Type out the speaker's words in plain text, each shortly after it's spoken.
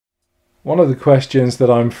One of the questions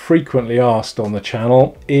that I'm frequently asked on the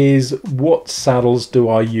channel is, what saddles do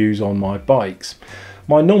I use on my bikes?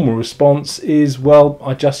 My normal response is, well,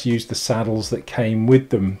 I just use the saddles that came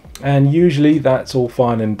with them, and usually that's all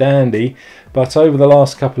fine and dandy, but over the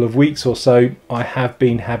last couple of weeks or so I have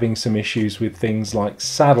been having some issues with things like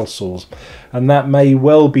saddle sores, and that may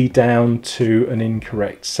well be down to an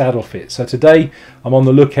incorrect saddle fit. So today I'm on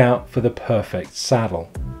the lookout for the perfect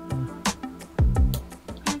saddle.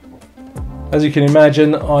 As you can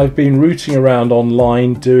imagine, I've been rooting around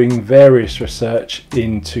online doing various research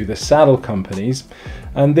into the saddle companies,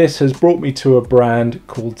 and this has brought me to a brand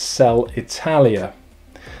called Selle Italia.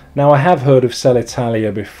 Now, I have heard of Selle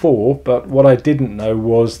Italia before, but what I didn't know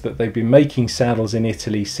was that they've been making saddles in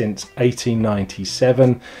Italy since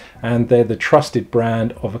 1897, and they're the trusted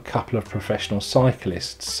brand of a couple of professional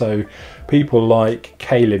cyclists, so people like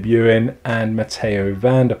Caleb Ewan and Matteo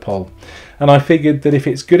van der Poel. And I figured that if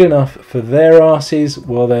it's good enough for their asses,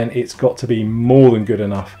 well then it's got to be more than good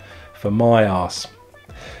enough for my arse.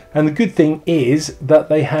 And the good thing is that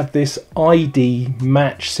they have this ID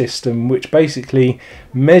match system, which basically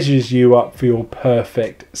measures you up for your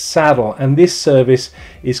perfect saddle. And this service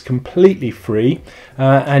is completely free,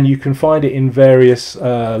 and you can find it in various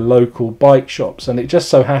local bike shops. And it just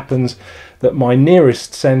so happens that my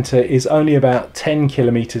nearest centre is only about 10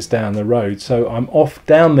 kilometres down the road. So I'm off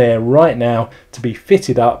down there right now to be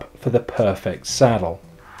fitted up for the perfect saddle.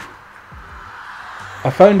 I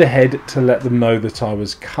phoned ahead to let them know that I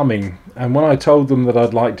was coming, and when I told them that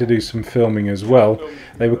I'd like to do some filming as well,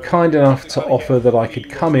 they were kind enough to offer that I could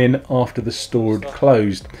come in after the store had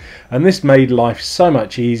closed, and this made life so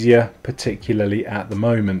much easier, particularly at the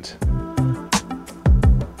moment.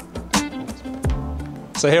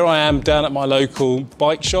 So here I am down at my local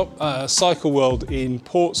bike shop, Cycle World in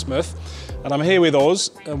Portsmouth, and I'm here with Oz,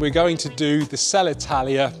 and we're going to do the Selle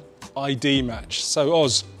Italia ID match. So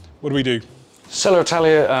Oz, what do we do? Selle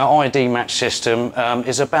Italia ID match system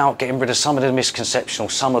is about getting rid of some of the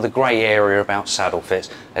misconceptions, some of the grey area about saddle fits.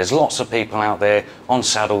 There's lots of people out there on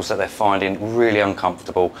saddles that they're finding really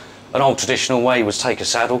uncomfortable. An old traditional way was take a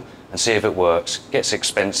saddle and see if it works. It gets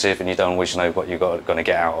expensive and you don't always know what you're going to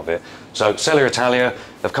get out of it. So Selle Italia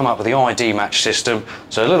have come up with the ID match system.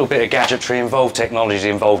 So a little bit of gadgetry involved, technology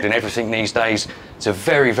involved in everything these days. It's a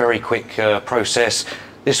very, very quick process.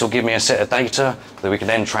 This will give me a set of data that we can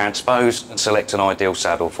then transpose and select an ideal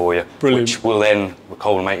saddle for you. Brilliant. Which will then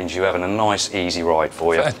culminate into you having a nice, easy ride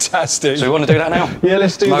for you. Fantastic. So you want to do that now? Yeah,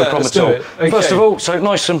 let's do that. No problem at all. Okay. First of all, so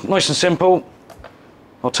nice and simple.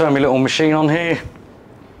 I'll turn my little machine on here.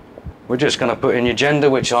 We're just going to put in your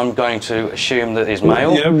gender, which I'm going to assume that is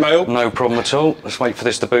male. Yeah, male. No problem at all. Let's wait for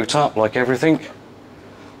this to boot up, like everything.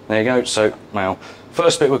 There you go, so male.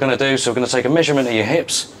 First bit we're going to do, so we're going to take a measurement of your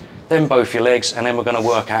hips, then both your legs, and then we're going to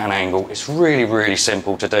work out an angle. It's really, really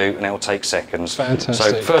simple to do, and it'll take seconds. Fantastic.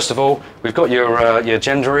 So first of all, we've got your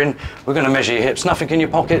gender in. We're going to measure your hips. Nothing in your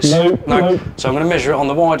pockets? No. So I'm going to measure it on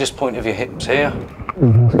the widest point of your hips here.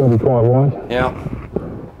 It's going to be quite wide. Yeah.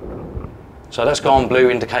 So that's gone blue,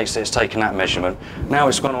 indicates that it's taken that measurement. Now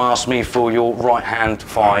it's going to ask me for your right hand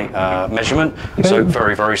thigh measurement. Okay. So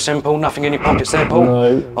very, very simple. Nothing in your pockets there, Paul?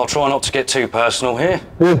 No. I'll try not to get too personal here.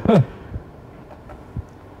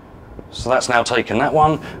 So that's now taken that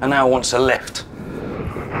one, and now I want to left.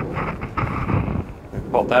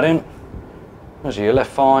 Pop that in. Measure your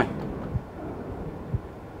left thigh.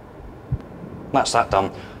 That's that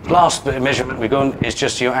done. Last bit of measurement we've got is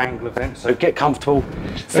just your angle of it. So get comfortable,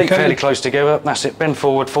 feet fairly close together. That's it. Bend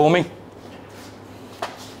forward for me.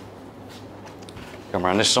 Come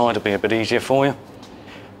around this side, it'll be a bit easier for you.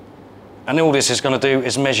 And all this is going to do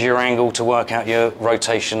is measure your angle to work out your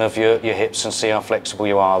rotation of your hips and see how flexible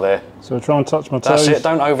you are there. So try and touch my toes. That's it,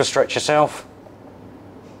 don't overstretch yourself.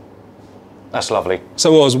 That's lovely.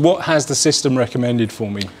 So Oz, what has the system recommended for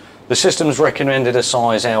me? The system's recommended a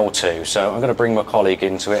size L2, so I'm going to bring my colleague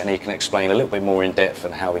into it and he can explain a little bit more in depth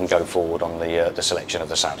and how we can go forward on the selection of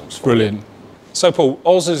the saddles. Brilliant. So Paul,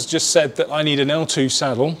 Oz has just said that I need an L2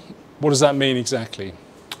 saddle. What does that mean exactly?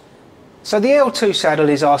 So the L2 saddle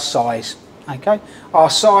is our size, okay? Our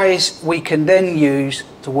size we can then use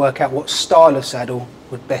to work out what style of saddle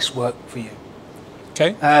would best work for you.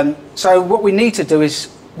 Okay. So what we need to do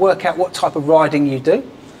is work out what type of riding you do.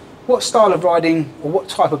 What style of riding or what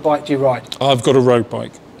type of bike do you ride? I've got a road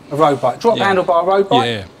bike. A road bike, drop handlebar road bike?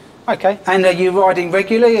 Yeah. Okay, and are you riding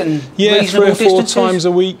regularly and reasonable 3 or 4 distances? times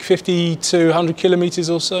a week, 50 to 100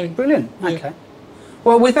 kilometres or so. Brilliant, Yeah. okay.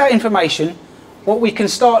 Well, with that information, what we can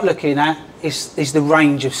start looking at is the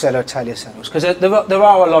range of Selle Italia saddles, because there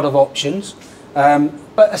are a lot of options,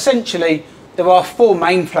 but essentially there are 4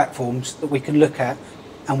 main platforms that we can look at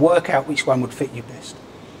and work out which one would fit you best.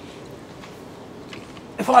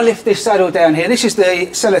 If I lift this saddle down here, this is the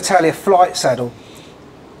Celitalia flight saddle.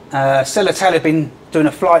 Celitalia have been doing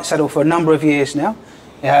a flight saddle for a number of years now.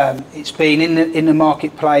 It's been in the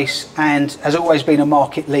marketplace and has always been a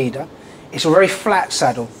market leader. It's a very flat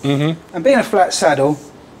saddle, and being a flat saddle,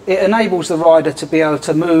 it enables the rider to be able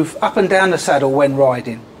to move up and down the saddle when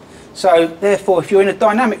riding. So therefore, if you're in a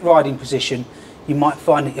dynamic riding position, you might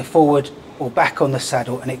find that you're forward or back on the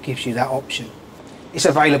saddle, and it gives you that option. It's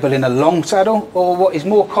available in a long saddle, or what is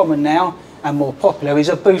more common now and more popular is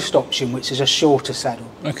a boost option, which is a shorter saddle.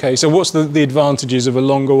 Okay, so what's the advantages of a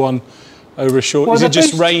longer one over a short? Well, is it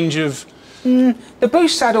just boost, range of? The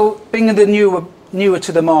boost saddle, being the newer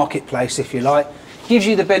to the marketplace, if you like, gives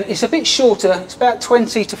you the benefit. It's a bit shorter. It's about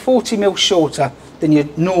 20 to 40 mil shorter than your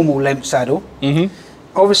normal length saddle.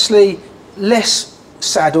 Obviously, less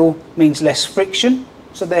saddle means less friction,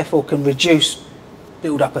 so therefore can reduce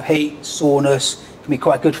build up of heat, soreness. Can be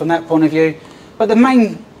quite good from that point of view. But the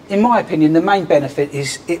main, in my opinion, the main benefit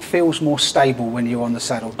is it feels more stable when you're on the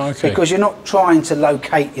saddle, because you're not trying to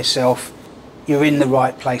locate yourself. You're in the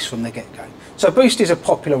right place from the get-go. So boost is a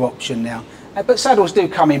popular option now, but saddles do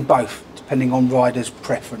come in both, depending on rider's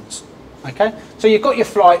preference. Okay, so you've got your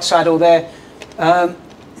flight saddle there.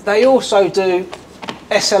 They also do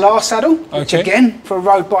SLR saddle, which again for a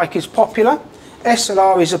road bike is popular.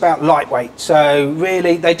 SLR is about lightweight, so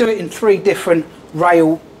really they do it in 3 different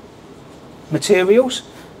rail materials: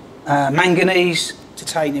 manganese,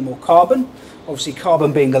 titanium or carbon. Obviously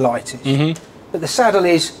carbon being the lightest. But the saddle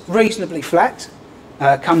is reasonably flat,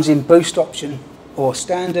 comes in boost option or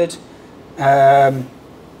standard, and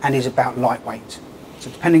is about lightweight. So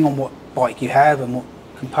depending on what bike you have and what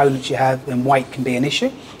components you have, then weight can be an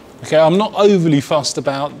issue. Okay, I'm not overly fussed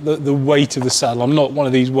about the weight of the saddle. I'm not one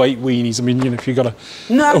of these weight weenies. I mean, you know, if you've got a...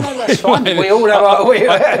 No, that's fine. We all have our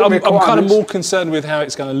I'm kind of more concerned with how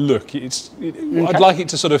it's going to look. I'd like it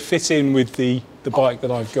to sort of fit in with the bike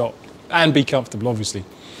that I've got and be comfortable, obviously.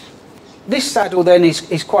 This saddle then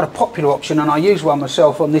is quite a popular option, and I use one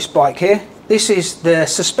myself on this bike here. This is the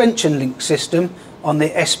suspension link system on the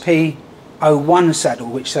SP01 saddle,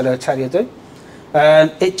 which Celitalia do.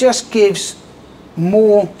 It just gives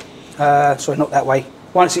more... sorry, not that way.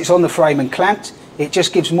 Once it's on the frame and clamped, it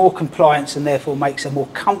just gives more compliance and therefore makes a more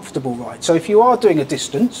comfortable ride. So if you are doing a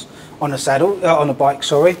distance on a saddle, on a bike,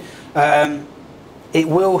 sorry, it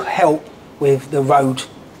will help with the road.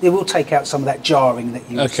 It will take out some of that jarring that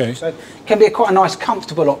you see. So it can be quite a nice,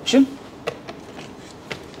 comfortable option.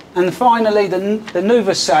 And finally, the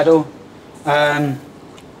Nuva saddle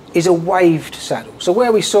is a waved saddle. So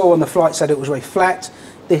where we saw on the flight saddle it was very flat,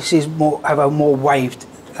 this is have a more waved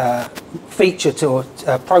feature to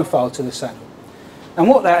profile to the saddle. And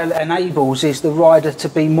what that enables is the rider to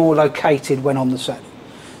be more located when on the saddle.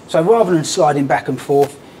 So rather than sliding back and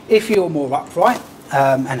forth, if you're more upright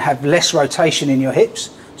and have less rotation in your hips,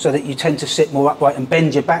 so that you tend to sit more upright and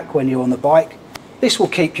bend your back when you're on the bike, this will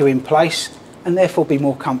keep you in place and therefore be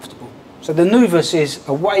more comfortable. So the Nuvus is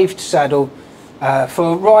a waved saddle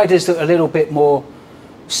for riders that are a little bit more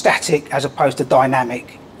static as opposed to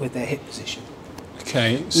dynamic with their hip position.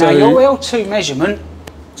 Okay, so... Now your L2 measurement,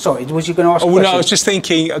 sorry, was you going to ask a question? No, I was just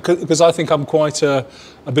thinking, because I think I'm quite a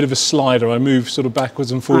bit of a slider. I move sort of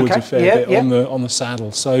backwards and forwards a fair bit on the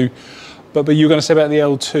saddle. So, but you were going to say about the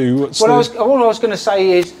L2. All I was going to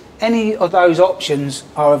say is any of those options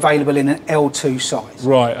are available in an L2 size.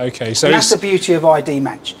 Right, okay. So and that's the beauty of ID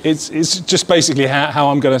Match. It's just basically how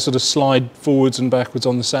I'm going to sort of slide forwards and backwards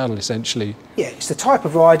on the saddle, essentially. Yeah, it's the type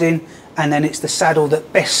of riding, and then it's the saddle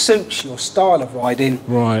that best suits your style of riding,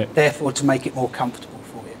 right, therefore to make it more comfortable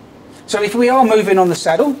for you. So if we are moving on the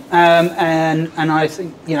saddle, and I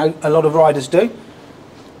think, you know, a lot of riders do,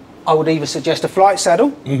 I would either suggest a flight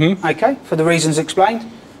saddle, okay, for the reasons explained,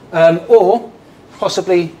 or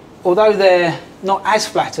possibly, although they're not as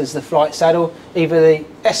flat as the flight saddle, either the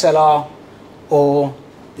SLR or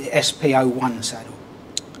the SP01 saddle.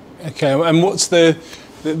 Okay, and what's the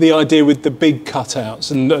idea with the big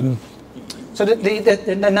cutouts? And So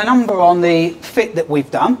the number on the fit that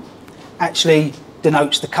we've done actually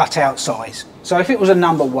denotes the cutout size. So if it was a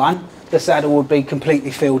number 1, the saddle would be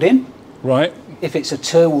completely filled in. Right. If it's a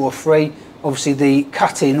 2 or a 3, obviously the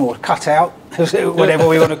cut-in or cut-out, whatever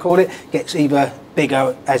we want to call it, gets either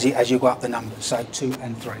bigger as you go up the numbers, so 2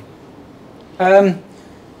 and 3.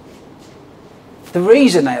 The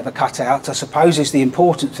reason they have a cutout, I suppose, is the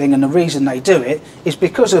important thing, and the reason they do it is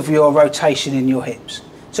because of your rotation in your hips.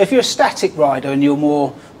 So if you're a static rider and you're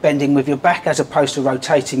more bending with your back as opposed to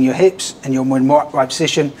rotating your hips and you're more in more upright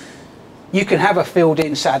position, you can have a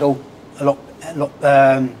filled-in saddle a lot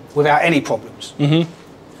without any problems.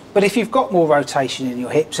 But if you've got more rotation in your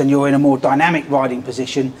hips and you're in a more dynamic riding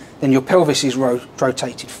position, then your pelvis is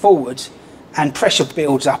rotated forwards and pressure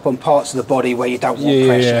builds up on parts of the body where you don't want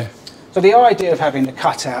pressure. So the idea of having the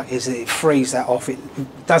cutout is that it frees that off.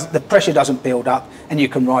 The pressure doesn't build up and you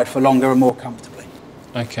can ride for longer and more comfortably.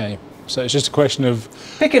 Okay, so it's just a question of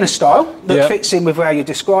picking a style that fits in with how you're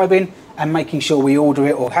describing and making sure we order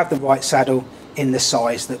it or have the right saddle in the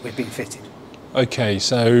size that we've been fitted. Okay,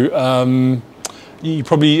 so you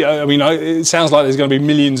probably, I mean, it sounds like there's going to be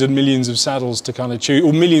millions and millions of saddles to kind of choose,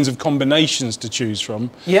 or millions of combinations to choose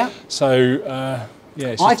from. Yeah. So,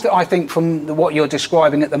 yeah. I think from what you're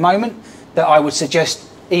describing at the moment, that I would suggest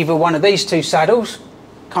either one of these two saddles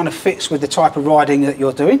kind of fits with the type of riding that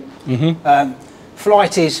you're doing.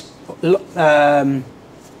 Flight is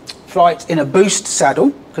flight in a boost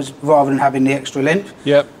saddle, because rather than having the extra length,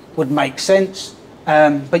 would make sense.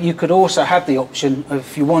 But you could also have the option of,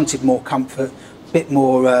 if you wanted more comfort, a bit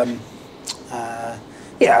more,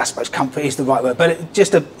 yeah, I suppose comfort is the right word, but it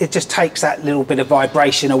just takes that little bit of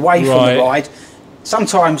vibration away from the ride.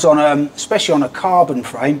 Sometimes on especially on a carbon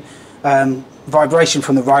frame, vibration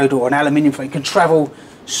from the road or an aluminium frame can travel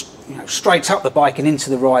straight up the bike and into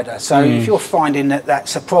the rider. So if you're finding that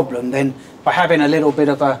that's a problem, then by having a little bit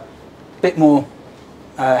of a bit more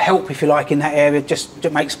help, if you like, in that area,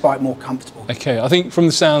 just makes the bike more comfortable. Okay, I think from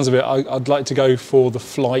the sounds of it, I'd like to go for the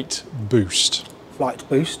Flight Boost. Flight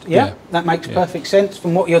Boost, yeah. That makes perfect sense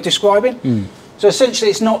from what you're describing. So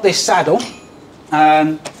essentially it's not this saddle.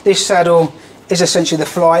 This saddle is essentially the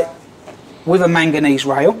Flight with a manganese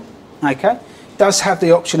rail, okay? Does have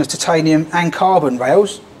the option of titanium and carbon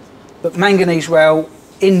rails, but manganese rail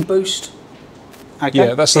in boost. Okay?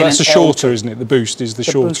 Yeah, that's the shorter, isn't it? The Boost is the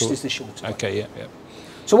shorter. The Boost is the shorter. Okay, yeah.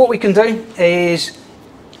 So what we can do is,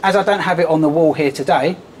 as I don't have it on the wall here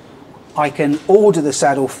today, I can order the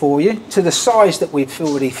saddle for you to the size that we've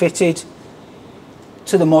already fitted,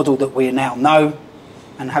 to the model that we now know,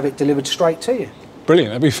 and have it delivered straight to you. Brilliant,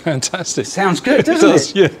 that'd be fantastic. Sounds good,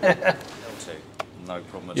 doesn't it? Yeah. No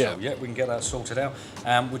problem at all. Yeah, we can get that sorted out.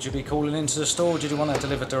 Would you be calling into the store, or did you want that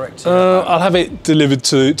delivered direct to I'll have it delivered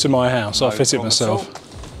to my house. I'll fit it myself.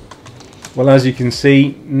 Well, as you can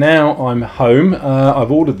see, now I'm home.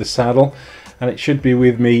 I've ordered the saddle and it should be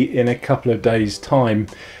with me in a couple of days' time.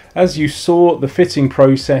 As you saw, the fitting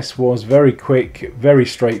process was very quick, very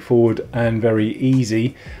straightforward and very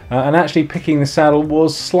easy. And actually picking the saddle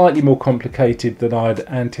was slightly more complicated than I'd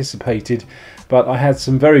anticipated, but I had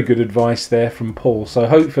some very good advice there from Paul, so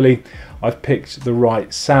hopefully I've picked the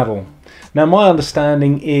right saddle. Now my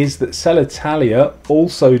understanding is that Sellitalia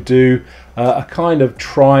also do a kind of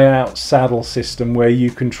try-out saddle system where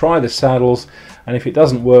you can try the saddles, and if it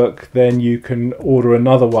doesn't work then you can order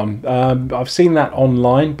another one. I've seen that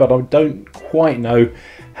online, but I don't quite know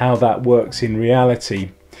how that works in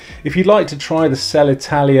reality. If you'd like to try the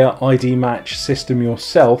Sellitalia ID Match system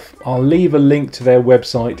yourself, I'll leave a link to their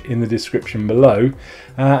website in the description below,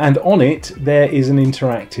 and on it there is an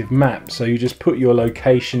interactive map, so you just put your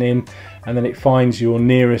location in and then it finds your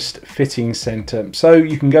nearest fitting centre, so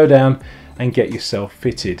you can go down and get yourself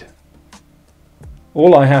fitted.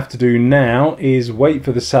 All I have to do now is wait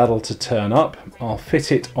for the saddle to turn up. I'll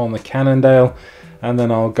fit it on the Cannondale and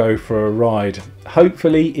then I'll go for a ride.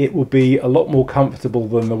 Hopefully it will be a lot more comfortable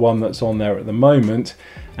than the one that's on there at the moment,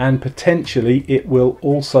 and potentially it will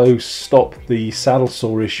also stop the saddle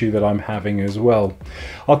sore issue that I'm having as well.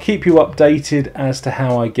 I'll keep you updated as to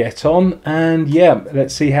how I get on, and yeah,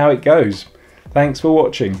 let's see how it goes. Thanks for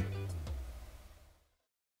watching.